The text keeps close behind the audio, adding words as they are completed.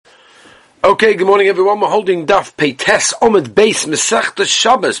Okay, good morning everyone. We're holding Daf Peites Omid Beis Masechta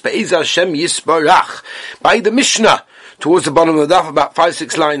Shabbos Be'ez Hashem Yisbarach by the Mishnah towards the bottom of the Daf, about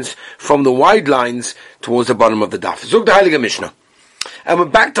 5-6 lines from the wide lines towards the bottom of the Daf. Zog the Heilige Mishnah. And we're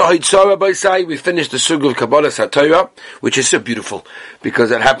back to Haitzara by Sai. We finished the Sug of Kabbalah Satorah, which is so beautiful because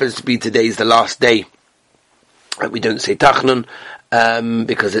it happens to be today's the last day. We don't say Tachnun,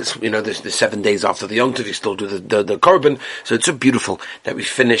 because it's, there's 7 days after the Yom Tov, you still do the Korban, so it's so beautiful that we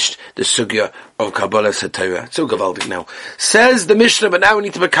finished the Sugya of Kabbalah Satorah. It's so gavaldik now. Says the Mishnah, but now we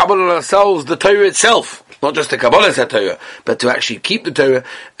need to be Kabbalah on ourselves, the Torah itself. Not just the Kabbalah Satorah, but to actually keep the Torah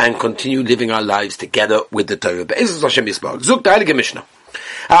and continue living our lives together with the Torah. But this is Hashem Yisbarach. Zuk the Heilige Mishnah.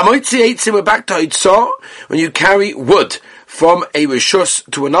 We're back to Haitzah, when you carry wood from a Rishus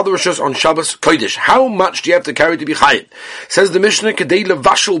to another Rishus on Shabbos Kodesh. How much do you have to carry to be chayiv? Says the Mishnah, Kedei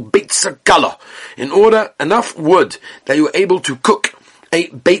levashel beitza kala. In order, enough wood that you are able to cook a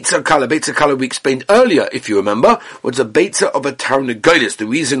beitza kala. Beitza kala, we explained earlier, if you remember, was a beitza of a tarnagolis. The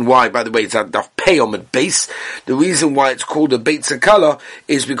reason why, by the way, it's at daf pei on the base. The reason why it's called a beitza kala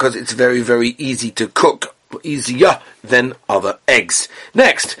is because it's very, very easy to cook. Easier than other eggs.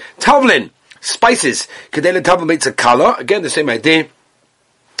 Next, tavlin. Spices. Kedele tavlin beitza kala. Again, the same idea.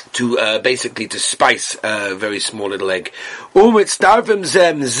 To basically to spice a very small little egg. Umitztarvim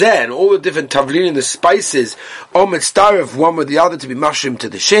zem zen, all the different tavlin and the spices. Umitztarv one with the other to be mushroom to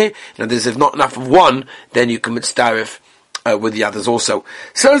the sheh. Now, if not enough of one, then you can mitztarv with the others also.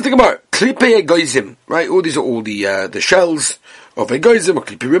 So let's think about klipe egoizim, right? All these are all the shells of egoizim, or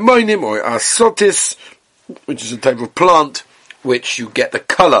klipe remoinim, or asotis, which is a type of plant which you get the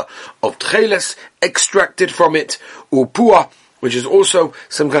colour of tcheles extracted from it, or pua, which is also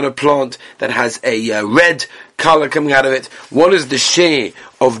some kind of plant that has a red colour coming out of it. What is the share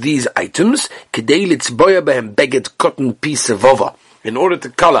of these items? Kedei litzboya behem beged cotton piece of ova. In order to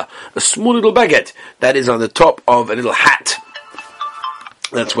colour a small little baguette that is on the top of a little hat.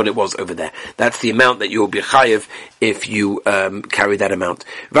 That's what it was over there. That's the amount that you'll be chayiv if you carry that amount.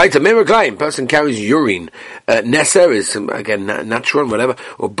 Right, a meraglayim, person carries urine. Neser is, again, natural, whatever.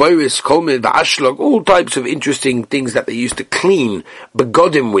 Or boris, kolmid, va'ashlog, all types of interesting things that they used to clean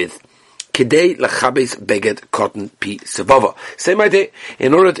begodim with. Kedei lachabes beged cotton pi sevava. Same idea.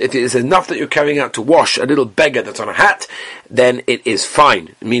 In order, if it is enough that you're carrying out to wash a little beged that's on a hat, then it is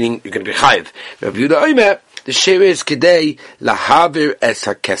fine. Meaning, you're going to be chayiv. Rabbi Yehuda Omer, the share is kedei lahavir es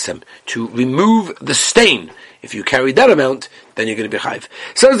hakesem, to remove the stain. If you carry that amount, then you're going to be chayiv.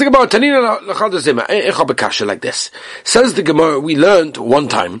 Says the Gemara, Tanina lachadazima, echabakasha like this. Says the Gemara, we learned one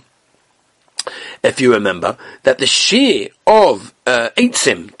time, if you remember, that the share of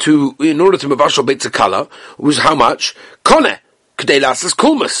eitzim in order to mavashal beitza kala was how much? Kone kedei lasas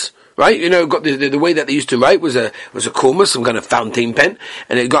kulmas. Right, got the way that they used to write was a kulmus, some kind of fountain pen,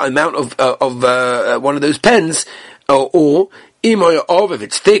 and it got an amount of one of those pens, or if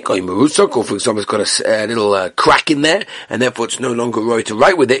it's thick, or imurusak, or for example it's got a little crack in there, and therefore it's no longer right to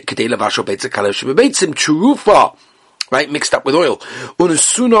write with it. Kedei lavashal beitza kala shebeitzim churufa, right, mixed up with oil.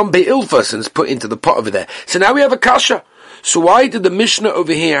 Unesunam beilfas, and it's put into the pot over there. So now we have a kasha. So why did the Mishnah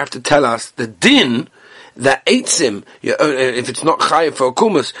over here have to tell us the din? That eitzim, if it's not chayiv for a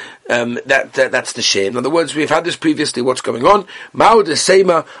kumus, that's the share. In other words, we've had this previously. What's going on? Ma'od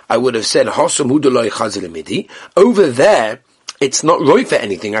esema, I would have said hosam hudaloi chazilimidi. Over there, it's not roy for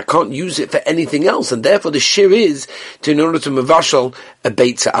anything. I can't use it for anything else, and therefore the shir is in order to mavashal a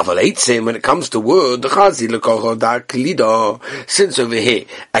beitza aval eitzim. When it comes to word, the chazi lekoho da klido. Since over here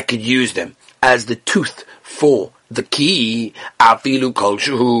I could use them as the tooth for the key, afilu kol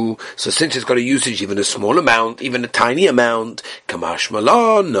shuhu. So since it's got a usage, even a small amount, even a tiny amount, kamash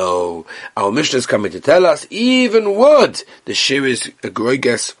malon, no. Our Mishnah is coming to tell us, even wood, the shir is a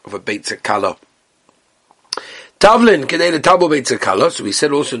groiges of a beitza kala. Tavlin, kedei letabo beitza kala. So we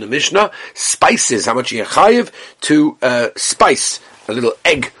said also in the Mishnah, spices, how much you chayiv to spice a little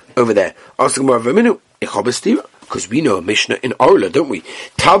egg over there. Ask the Gemara of a minute, because we know a Mishnah in Orla, don't we?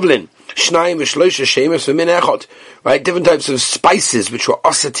 Tavlin, shnayim v'shloisha shemes v'min echot, right? Different types of spices which were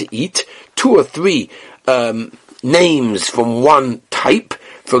asa to eat. 2 or 3 names from one type.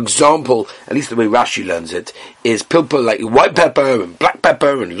 For example, at least the way Rashi learns it, is pilpul, like white pepper and black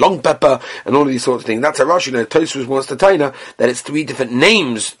pepper and long pepper and all of these sorts of things. That's a Rashi learned. Tosfos wants to taina that it's 3 different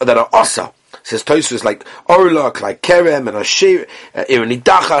names that are asa. Says Tosfos like Orlok, like Kerem and Ashir,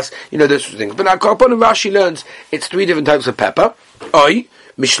 Iranidachas, those sorts of things. But upon Rashi learns it's 3 different types of pepper. Oi,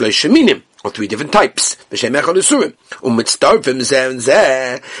 Mishlosh Sheminim. or 3 different types. B'shem echad isurim. Mitzdarfim zeh and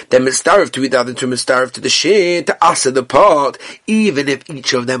zeh. Then mitzdarf to the other two mitzdarf to the sheh, to asa the part, even if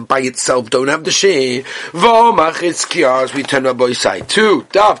each of them by itself don't have the sheh. V'omachitz kiyaz, we turn Rabbi side. 2,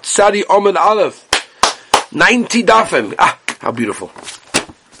 daf, tzadi, omen, aleph. 90 dafim. How beautiful.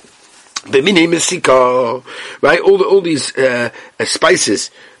 Right, all these spices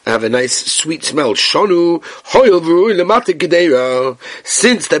have a nice sweet smell. Shonu,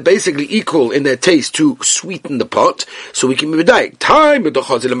 since they're basically equal in their taste to sweeten the pot, so we can be medayik.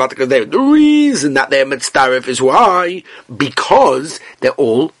 The reason that they're mitzdaref is why? Because they're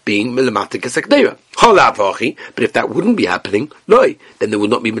all being milamatik kedera. But if that wouldn't be happening, no, then they would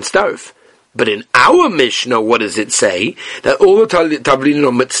not be mitzdaref. But in our Mishnah, what does it say? That all the tavlin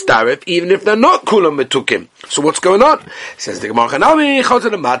are mitzdaref, even if they're not kulam metukim. So what's going on? Says the Gemara,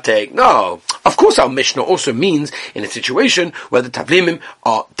 no. Of course our Mishnah also means in a situation where the tavlinim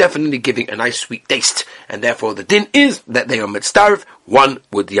are definitely giving a nice sweet taste. And therefore the din is that they are mitzdaref, one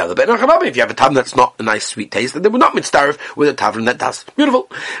with the other. But if you have a tavlin that's not a nice sweet taste, then they will not mitzdaref with a tavlin that does. Beautiful.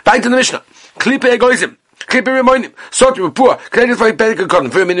 Back to the Mishnah. Klipe egoism. Because we have a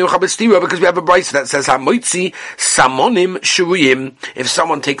brayso that says hamoitzi samonim shuruyim. If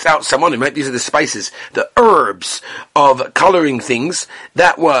someone takes out samonim, right? These are the spices, the herbs of coloring things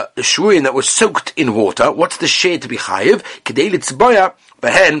that were shuruyim, that were soaked in water. What's the share to be chayiv? Kedei litzboya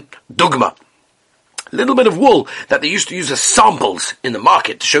behen dugma. Little bit of wool that they used to use as samples in the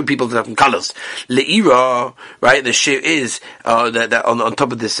market to show people the different colors. Le'ira, right? The shear is on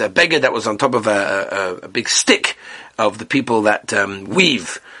top of this beggar that was on top of a big stick of the people that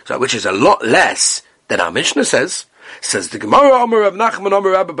weave, so which is a lot less than our Mishnah says. Says the Gemara, Amar Rav Nachman,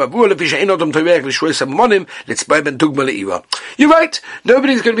 Amar Rabba Bavur, Lefi she'ein odom toreach l'shroy samonim, litzbay ben dugma le'ira. You're right.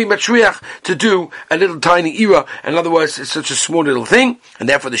 Nobody's going to be matriach to do a little tiny ira. In other words, it's such a small little thing, and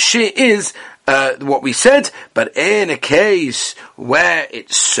therefore the shear is what we said, but in a case where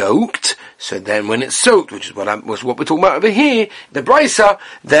it's soaked, so then when it's soaked, which is what we're talking about over here, the brisa,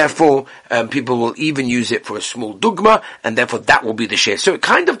 therefore people will even use it for a small dugma, and therefore that will be the share. So it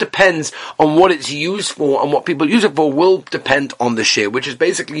kind of depends on what it's used for, and what people use it for will depend on the share, which is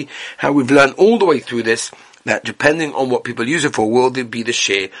basically how we've learned all the way through this, that depending on what people use it for will be the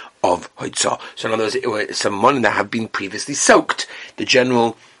share of hoitzah. So in other words, some money that have been previously soaked. The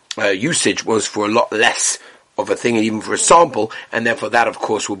general usage was for a lot less of a thing, even for a sample, and therefore that, of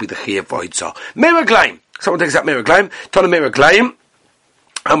course, will be the chiyuv v'hoitzah. Meraglaim. Someone takes out meraglaim. Tana meraglaim.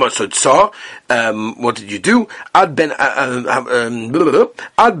 What did you do? Ad ben aboyim.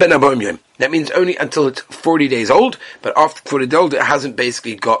 That means only until it's 40 days old, but after 40 days old, it hasn't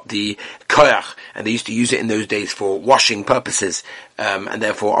basically got the koyach, and they used to use it in those days for washing purposes, and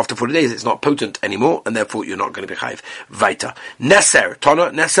therefore after 40 days it's not potent anymore, and therefore you're not going to be chayiv. Vaita. Neser,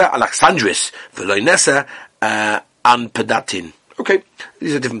 Tana, Neser, Alexandris, Veloy Neser, Anpedatin. Okay,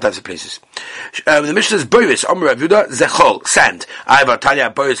 these are different types of places. The Mishnah is boris, Amar Avuda, zechol, sand. I've Tanya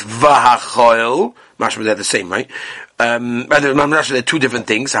boris v'hachoil. Mashma, they're the same, right? They're two different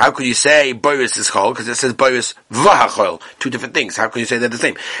things. How could you say boris is chol? Because it says boris v'hachoil. Two different things. How can you say they're the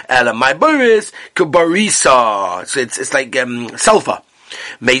same? My boris kubarisa. So it's like sulfur.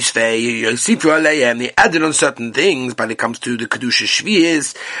 Meisvei Yosifru Aleim, they added on certain things, but it comes to the Kedusha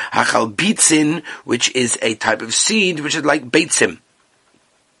Shviz, Hachal Bitzin, which is a type of seed, which is like Beitzim.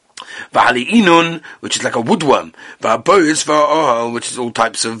 V'hali Inun, which is like a woodworm. V'haboris v'ohol, which is all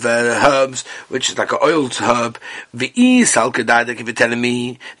types of herbs, which is like an oiled herb. V'i salkadadak, if you're telling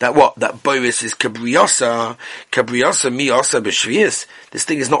me that what? That boris is kabriosa mi osa b'shvius. This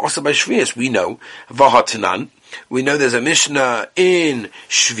thing is not osa by shvius, we know. V'hatanan. We know there's a Mishnah in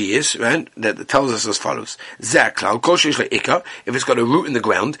Shvius, right, that tells us as follows. Zaklal, kol sheish le'ikah, if it's got a root in the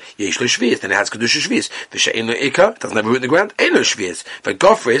ground, yesh lo Shvius, then it has Kedusha Shvius. V'she'en le'ikah, doesn't have a root in the ground, ein lo Shvius. But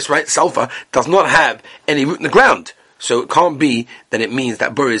Gofris, right, sulfur, does not have any root in the ground. So it can't be that it means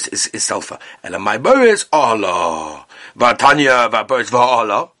that boris is sulfur. Elamai boris, Allah. V'atanya, v'boris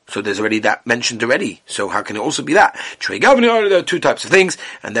v'Allah. So there's already that mentioned already. So how can it also be that? Trei Gavni, there are two types of things,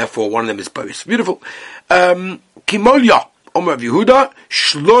 and therefore one of them is boris. Beautiful. Kimolya, Omer of Yehuda,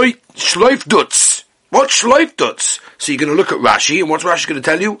 Shloif Dutz. What Shloif Dutz? So you're going to look at Rashi, and what's Rashi going to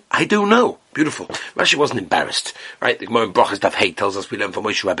tell you? I don't know. Beautiful. Rashi wasn't embarrassed, right? The Gemara in Brachas Daf Hey tells us we learn from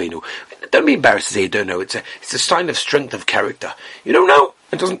Moshe Rabbeinu. Don't be embarrassed to say you don't know. It's a sign of strength of character. You don't know.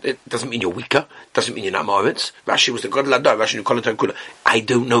 It doesn't mean you're weaker. It doesn't mean you're not Moritz. Rashi was the God of Ladar. Rashi Nukolatan Kula. I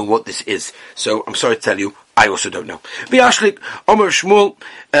don't know what this is. So I'm sorry to tell you, I also don't know. V'yashlik, Omer Shmuel,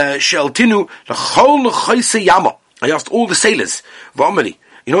 Sheltinu, L'chol L'choyse Yama. I asked all the sailors, V'omeli,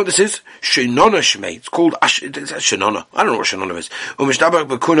 You know what this is? Shenona Shmei. It's called it's Shenona. I don't know what Shenona is. Umishtabak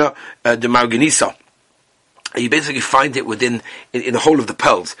Bakuna de Marganisa. You basically find it within in the whole of the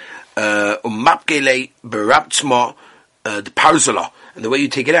pearls. Mapgele Baraptsma the Parzala. And the way you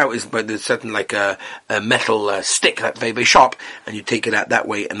take it out is by there's certain like a metal stick that's very, very sharp, and you take it out that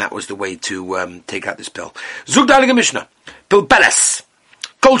way, and that was the way to take out this pill. Zugdalige Mishnah. Pil Beles.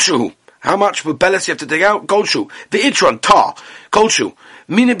 Kolshu. How much for Beles you have to take out? Kolshu. The Itron, Tar. Kolshu.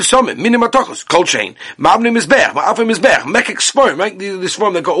 Mini Besomim, Mini Matokos, Kolchain, Mabnim Mizbech, Ma'afim Mizbech, Mekik Sperm, right? This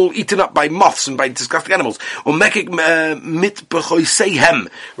sperm that got all eaten up by moths and by disgusting animals. Or Mekik Mit Bechoiseihem,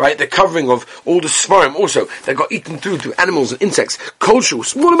 right? The covering of all the sperm also that got eaten through animals and insects. Kolshu,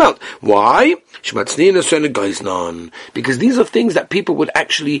 small amount. Why? Because these are things that people would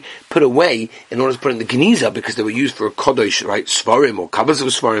actually put away in order to put in the Geniza because they were used for a Kodosh, right? Svarim or covers of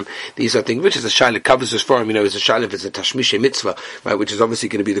Svarim. These are things, which is a Shaila, covers of Svarim, is a Shaila if it's a Tashmishe Mitzvah, right? Which is obviously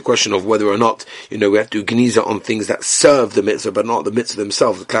going to be the question of whether or not, we have to do Geniza on things that serve the mitzvah, but not the mitzvah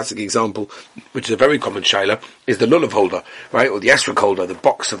themselves. The classic example, which is a very common shaila, is the lulav holder, right? Or the esrog holder, the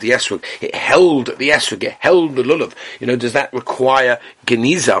box of the esrog. It held the esrog, it held the lulav. Does that require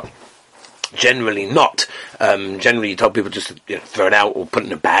Geniza? Generally not. Generally you tell people just to throw it out, or put it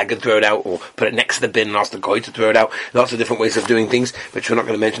in a bag and throw it out, or put it next to the bin and ask the guy to throw it out. Lots of different ways of doing things, which we're not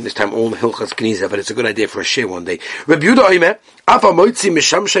going to mention this time, all the Hilchas Geniza, but it's a good idea for a share one day. Rabbi Yehuda Omer, Afa Moitzi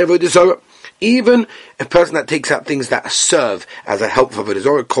Misham She'avodah Zorah. Even a person that takes out things that serve as a help for Avodah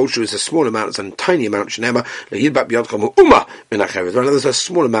Zorah, culture is a small amount, it's a tiny amount. Shnema leyidbat biyadchem u'uma min acheres. Right, there's a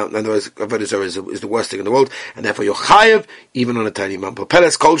small amount, and otherwise Avodah Zorah is the worst thing in the world, and therefore you're chayev even on a tiny amount. But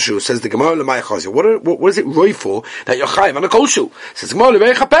Peles Kolshu says the Gemara l'may chazir. What is it roy for that you're chayev on a Kolshu? Says Gemara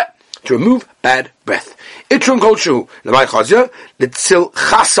l'may chapeh to remove bad breath. Itron Kolshu l'may chazir l'tzil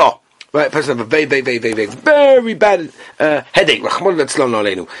chasa. Right, a person have a very, very, very, very, very, very bad headache,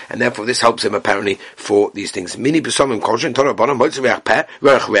 and therefore this helps him apparently for these things. If somebody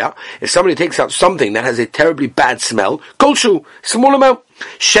takes out something that has a terribly bad smell, kolshu, small amount,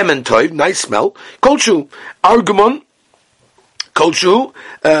 shemen toiv, nice smell, kolshu, argumon, kolshu,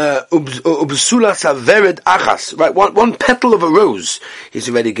 ubsula savered achas, right, one petal of a rose is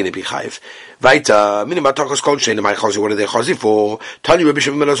already going to be chayiv. Weiter, minimatokos kolshein, my chazi, what are they chazi for? Tani Rabbi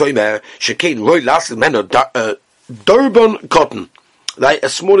Shimon ben Zoymer, shekein roy last meno durban cotton, right? A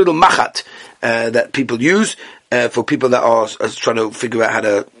small little machat that people use for people that are trying to figure out how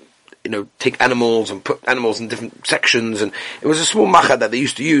to take animals and put animals in different sections, and it was a small macha that they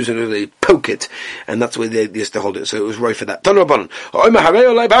used to use, and they poke it, and that's where they used to hold it. So it was right for that.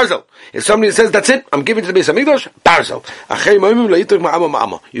 If somebody says that's it, I'm giving to the Beis Hamikdash, barzel.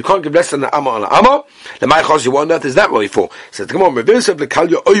 You can't give less than the amma on the amma. The ma'achos you want, that is that right for? So come on, reverse of the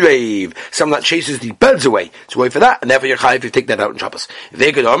kalyo oivev, someone that chases the birds away. It's right for that, and therefore you're chayiv if you take that out in Shabbos. If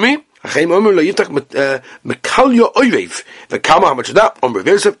they could army. How much of that? On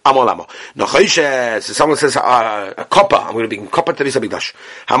reversive, amalama. So someone says a copper. I'm going to be copper to this Hamikdash.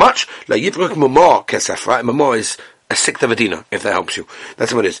 How much? Mamar kesef. Right, mamar is a sixth of a dinar, if that helps you.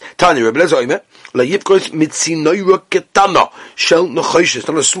 That's what it is. Tanya Rebbe Lezoyme la yifkos mitzinoyra ketana shel nochoshes. It's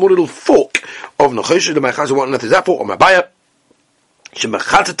not a small little fork of nochoshes. The machazah want nothing that for or mabaya. It's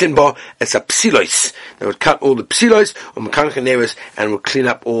a psilois. They would cut all the psilois or mechanical nevis and would clean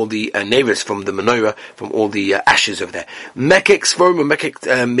up all the nevis from the menorah, from all the ashes over there. Mekik svarim or mekik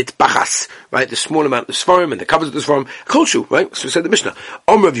mitbachas, right? The small amount of svarim and the covers of the svarim. Kolshu, right? So we said the Mishnah.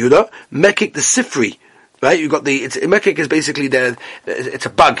 Rav Yehuda, mekik the sifri. Right, you've got mekik is basically it's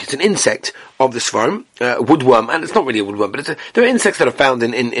a bug, it's an insect of the svarim, woodworm, and it's not really a woodworm, but there are insects that are found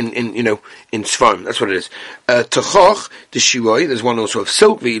in svarim, that's what it is. Techoch, the shiroi, there's one also of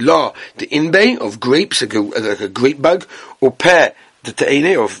silk, v'ilah, the inbei, of grapes, like a grape bug, or pear, the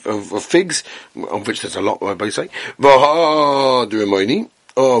te'ene, of figs, of which there's a lot, by say, v'ha, the remoini,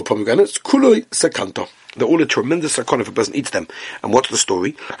 of pomegranates, kuloi, sekanta. They're all a tremendous sakon if a person eats them. And what's the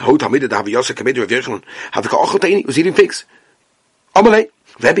story? He was eating figs. Amalei,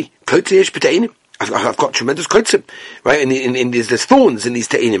 Rebbe, I've got tremendous kotzim, right? And there's thorns in these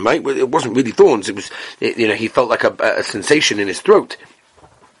te'inim, right? It wasn't really thorns. It was, he felt like a sensation in his throat.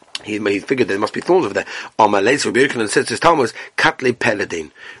 He figured there must be thorns over there. Amalei, so Rebbe says his Talmud was katle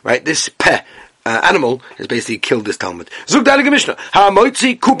peladin, right? This peh animal has basically killed this Talmud. Zug Dalige Mishnah.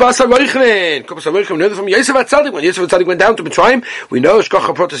 Ha-moitzi kupas ha-roichlin. Kupas ha-roichlin. We know from Yosef HaTzadik. When Yosef HaTzadik went down to Mitzrayim, we know Shkoch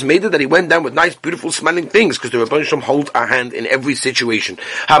HaProtes made it that he went down with nice, beautiful smelling things, because the Rebbeinu Shalom holds our hand in every situation.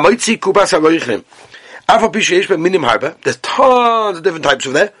 Ha-moitzi kupas ha-roichlin. Afa pisha yesh minim harba. There's tons of different types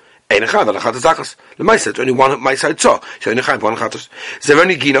of there. Ein echad al achatas achas. Lemaisa, it's only one Maisa Tzah. So ein echad, one achatas.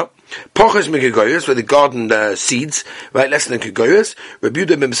 Zeroni Gina, Poches Megagoyas, with the garden seeds, right, less than Kagoyas.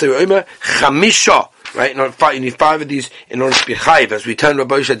 Rebuda Bimsei Omer, Chamisha, right, you need 5 of these in order to be chayiv. As we turn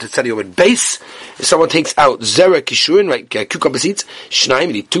Rabbi Yosha to study over base, if someone takes out Zera Kishurin, right, cucumber seeds, Shnaim,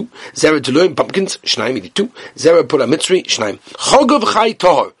 you need 2. Zera Deloim, pumpkins, Shnaim, you need 2. Zera Pula Mitzri, Shnaim. Chogov Chai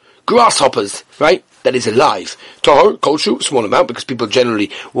Tohor, grasshoppers, right? That is alive. Tohor, kolshu, small amount, because people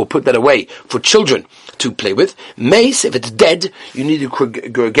generally will put that away for children to play with. Mace, if it's dead, you need a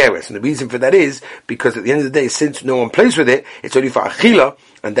gregaris. And the reason for that is, because at the end of the day, since no one plays with it, it's only for achila,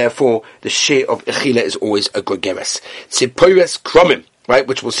 and therefore the share of achila is always a gregaris. Tzipoires kromim, right,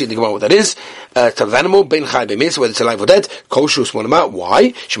 which we'll see in the Gemara what that is. Type of animal, ben chai be'mes, whether it's alive or dead, kolshu, small amount.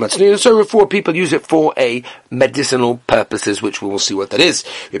 Why? Shematznin, so for people use it for a medicinal purposes, which we will see what that is.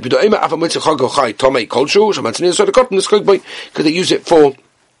 Because they use it for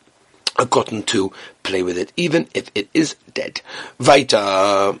a cotton to play with it, even if it is dead.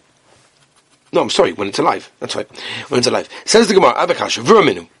 Vaita. No, I'm sorry, when it's alive. That's right. When it's alive. Says the Gemara, Avakasha,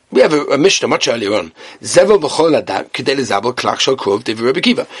 Vurminu. We have a Mishnah much earlier on. Zevel v'chol adak kedei lezabel klach shel krov devi Rebbe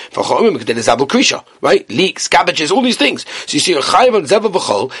Kiva. V'chol kedei lezabel krisha, right? Leeks, cabbages, all these things. So you see a chayiv on zevel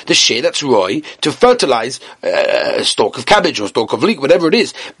v'chol, the share that's roy, to fertilize a stalk of cabbage or a stalk of leek, whatever it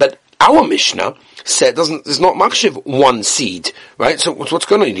is. But our Mishnah said there's not makshiv one seed, right? So what's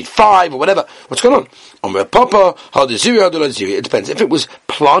going on? You need 5 or whatever. What's going on? It depends. If it was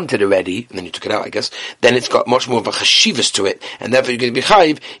planted already, and then you took it out, I guess, then it's got much more of a chashivas to it, and therefore you're going to be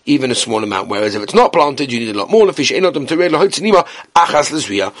chayiv even a small amount. Whereas if it's not planted, you need a lot more. No one's going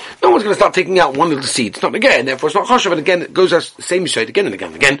to start taking out one little seed. It's not again. Therefore, it's not chashav. And again, it goes as the same side again and again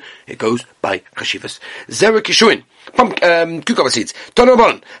and again. It goes by chashivas. Zera kishuin. Cucumber seeds.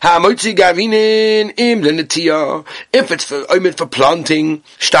 If it's for planting,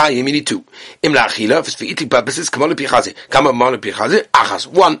 you need 2. If it's for eating purposes, one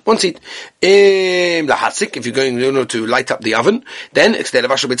seed. If you're going to light up the oven, then it's to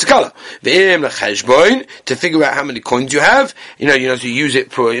figure out how many coins you have. You know, to use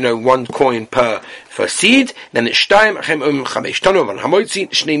it for 1 coin per seed. Then it's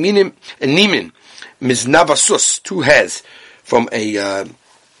Miznavasus, 2 hairs from a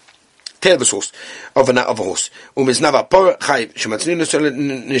tail of a horse, of a horse.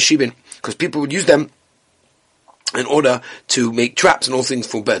 Because people would use them in order to make traps and all things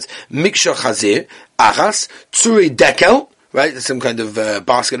for birds. Miksha chazir, achas, tsuri dekel, right? There's some kind of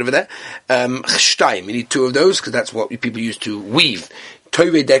basket over there. Ch'shtayim, you need 2 of those, because that's what people use to weave.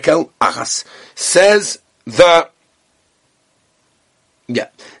 Toire dekel, achas. Says the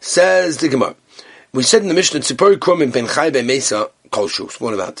Gemara. We said in the Mishnah, Tzipori Kromim ben Chai ben Mesa Kolshu.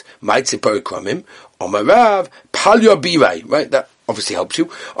 What about my Tzipori Kromim? Omarav Palyo Birai. Right? That obviously helps you.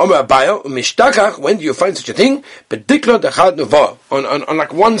 Omar Bayo Mishtakach. When do you find such a thing? Bedikla Dachad Nova. On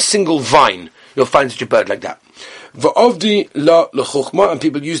like one single vine, you'll find such a bird like that. V'ovdi la lechuchma, and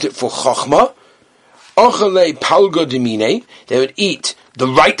people used it for chochma. Ochalei Palgo Dimine. They would eat the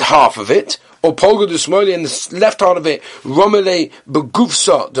right half of it. Or polgo de smoli, and the left part of it, romele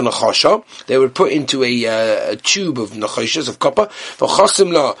begufsa de nachasha. They would put into a tube of nachashas, of copper.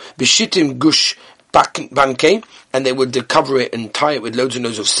 V'chasim la b'shitim gush banke, and they would cover it and tie it with loads and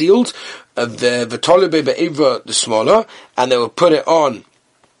loads of seals. V'tolebe be'evra the smaller, and they would put it on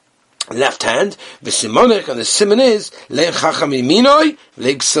left hand, v'simonik, and the simon is le'ev chacham iminoi,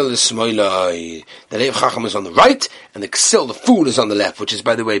 le'gsil l'smoiloi. The le'ev chacham is on the right, and the ksil, the fool, is on the left, which is,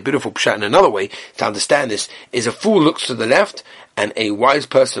 by the way, a beautiful pshat. And another way to understand this is a fool looks to the left, and a wise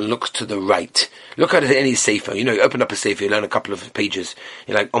person looks to the right. Look at any sefer. You open up a sefer, you learn a couple of pages,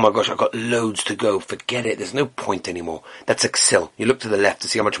 you're like, oh my gosh, I've got loads to go. Forget it, there's no point anymore. That's a ksil. You look to the left to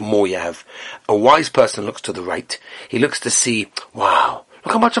see how much more you have. A wise person looks to the right. He looks to see, wow,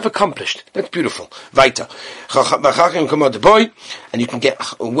 look how much I've accomplished. That's beautiful. Weiter. And you can get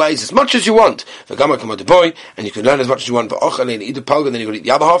wise as much as you want. And you can learn as much as you want. And then you're going to eat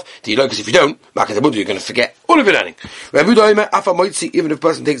the other half. Because if you don't, you're going to forget all of your learning. Even if a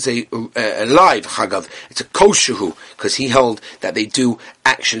person takes a live chagav, it's a koshehu, because he held that they do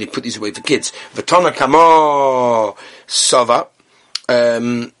actually put these away for kids. V'tana kama sava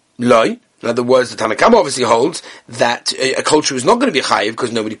loy. In other words, the Tanna Kama obviously holds that a culture is not going to be chayiv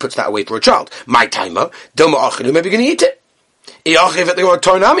because nobody puts that away for a child. My timer, doma achinu, maybe going to eat it. Iachiv at the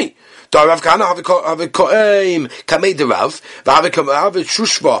tornami. Darav kana have koim kamei derav have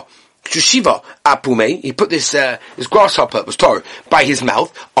shushva shushiva apume. He put this grasshopper, it was Torah, by his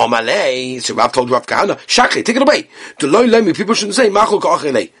mouth. Amalei. So Rav told Rav Kahana, shakli, take it away. To loy lemi, people shouldn't say machol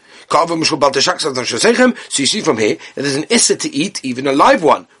ka'achilei. So you see from here that there's an issa to eat even a live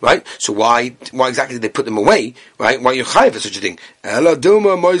one, right? So why exactly did they put them away, right? Why are you chayiv for such a thing?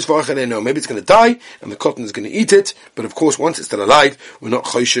 Maybe it's going to die and the cotton is going to eat it, but of course once it's still alive, we're not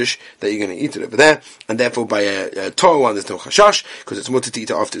choshesh that you're going to eat it over there, and therefore by a Torah one there's no chashash, because it's mutter to eat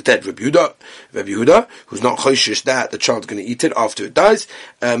it after it's dead. Rabbi Yehuda, who's not choshesh that the child's going to eat it after it dies,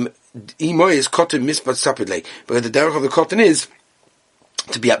 imoy is cotton mispat sapidle, but the derech of the cotton is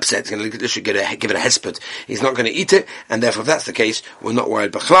to be upset. He's going to give it a hesped. He's not going to eat it, and therefore if that's the case, we're not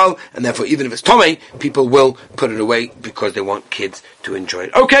worried b'chlal, and therefore even if it's tomei, people will put it away because they want kids to enjoy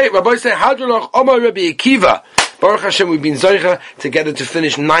it. Okay, Rabbi say, Hadrolach Omar Rabbi Akiva. Baruch Hashem, we've been zoicha together to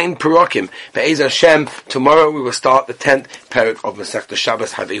finish 9 parakim. Be'ez Hashem, tomorrow we will start the 10th parak of Masechta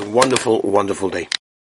Shabbos. Have a wonderful, wonderful day.